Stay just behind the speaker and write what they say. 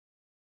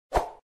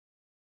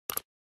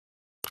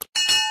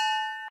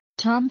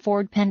Tom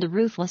Ford penned a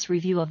ruthless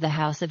review of the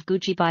House of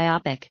Gucci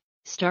biopic,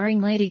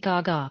 starring Lady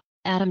Gaga,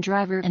 Adam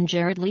Driver and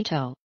Jared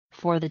Leto,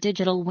 for the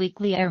digital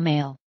weekly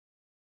Airmail.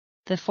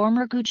 The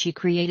former Gucci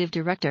creative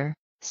director,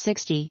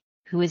 60,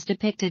 who is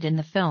depicted in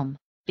the film,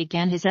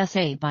 began his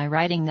essay by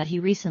writing that he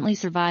recently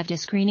survived a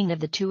screening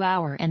of the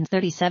 2-hour and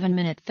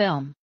 37-minute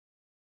film.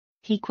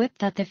 He quipped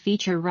that the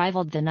feature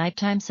rivaled the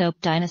nighttime soap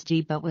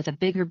Dynasty but with a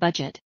bigger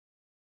budget.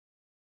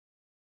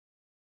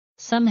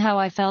 Somehow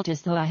I felt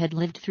as though I had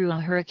lived through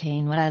a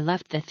hurricane when I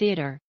left the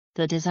theater,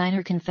 the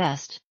designer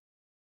confessed.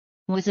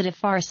 Was it a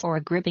farce or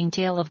a gripping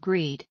tale of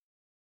greed?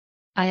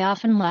 I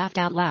often laughed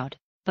out loud,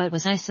 but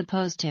was I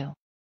supposed to?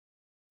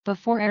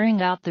 Before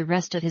airing out the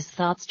rest of his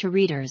thoughts to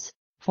readers,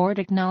 Ford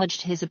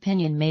acknowledged his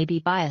opinion may be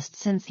biased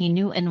since he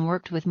knew and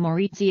worked with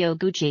Maurizio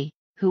Gucci,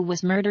 who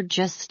was murdered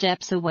just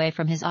steps away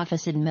from his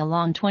office in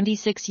Milan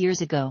 26 years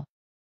ago.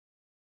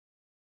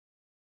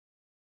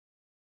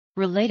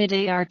 Related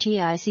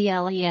articles.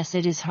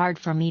 It is hard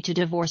for me to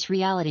divorce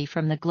reality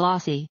from the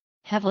glossy,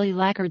 heavily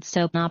lacquered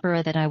soap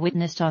opera that I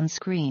witnessed on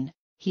screen,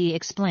 he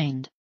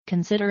explained,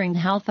 considering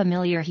how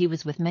familiar he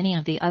was with many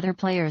of the other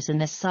players in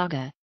this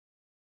saga.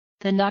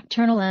 The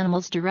Nocturnal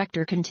Animals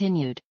director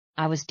continued,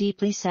 I was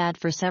deeply sad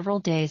for several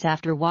days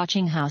after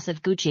watching House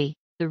of Gucci,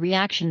 the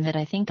reaction that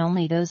I think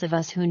only those of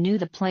us who knew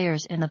the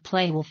players in the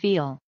play will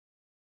feel.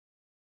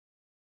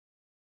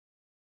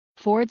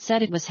 Ford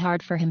said it was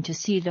hard for him to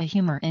see the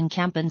humor in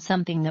camp in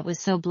something that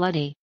was so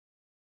bloody.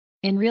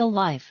 In real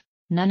life,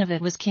 none of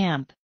it was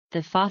camp,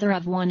 the father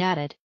of one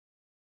added.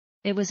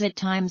 It was at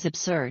times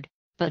absurd,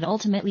 but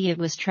ultimately it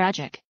was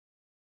tragic.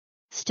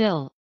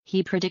 Still,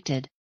 he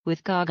predicted,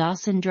 with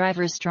Gaga's and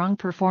Driver's strong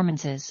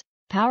performances,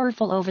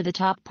 powerful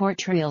over-the-top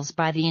portrayals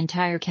by the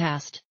entire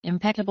cast,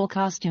 impeccable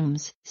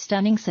costumes,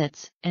 stunning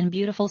sets, and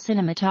beautiful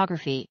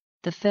cinematography,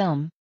 the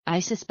film, I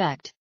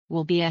suspect,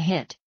 will be a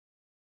hit.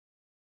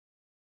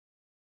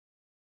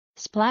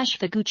 Splash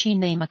the Gucci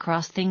name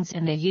across things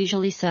and they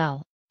usually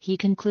sell, he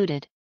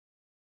concluded.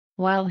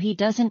 While he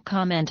doesn't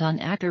comment on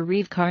actor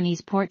Reeve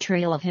Carney's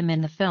portrayal of him in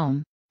the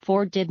film,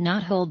 Ford did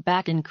not hold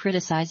back in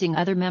criticizing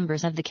other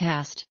members of the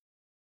cast.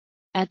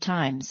 At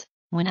times,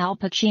 when Al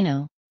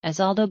Pacino, as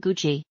Aldo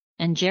Gucci,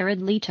 and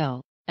Jared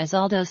Leto, as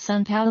Aldo's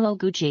son Paolo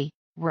Gucci,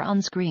 were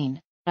on screen,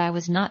 I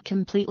was not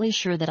completely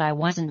sure that I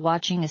wasn't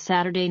watching a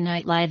Saturday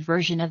Night Live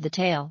version of the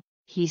tale,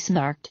 he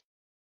snarked.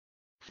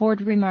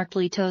 Ford remarked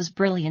Leto's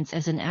brilliance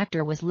as an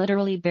actor was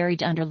literally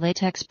buried under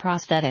latex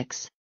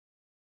prosthetics.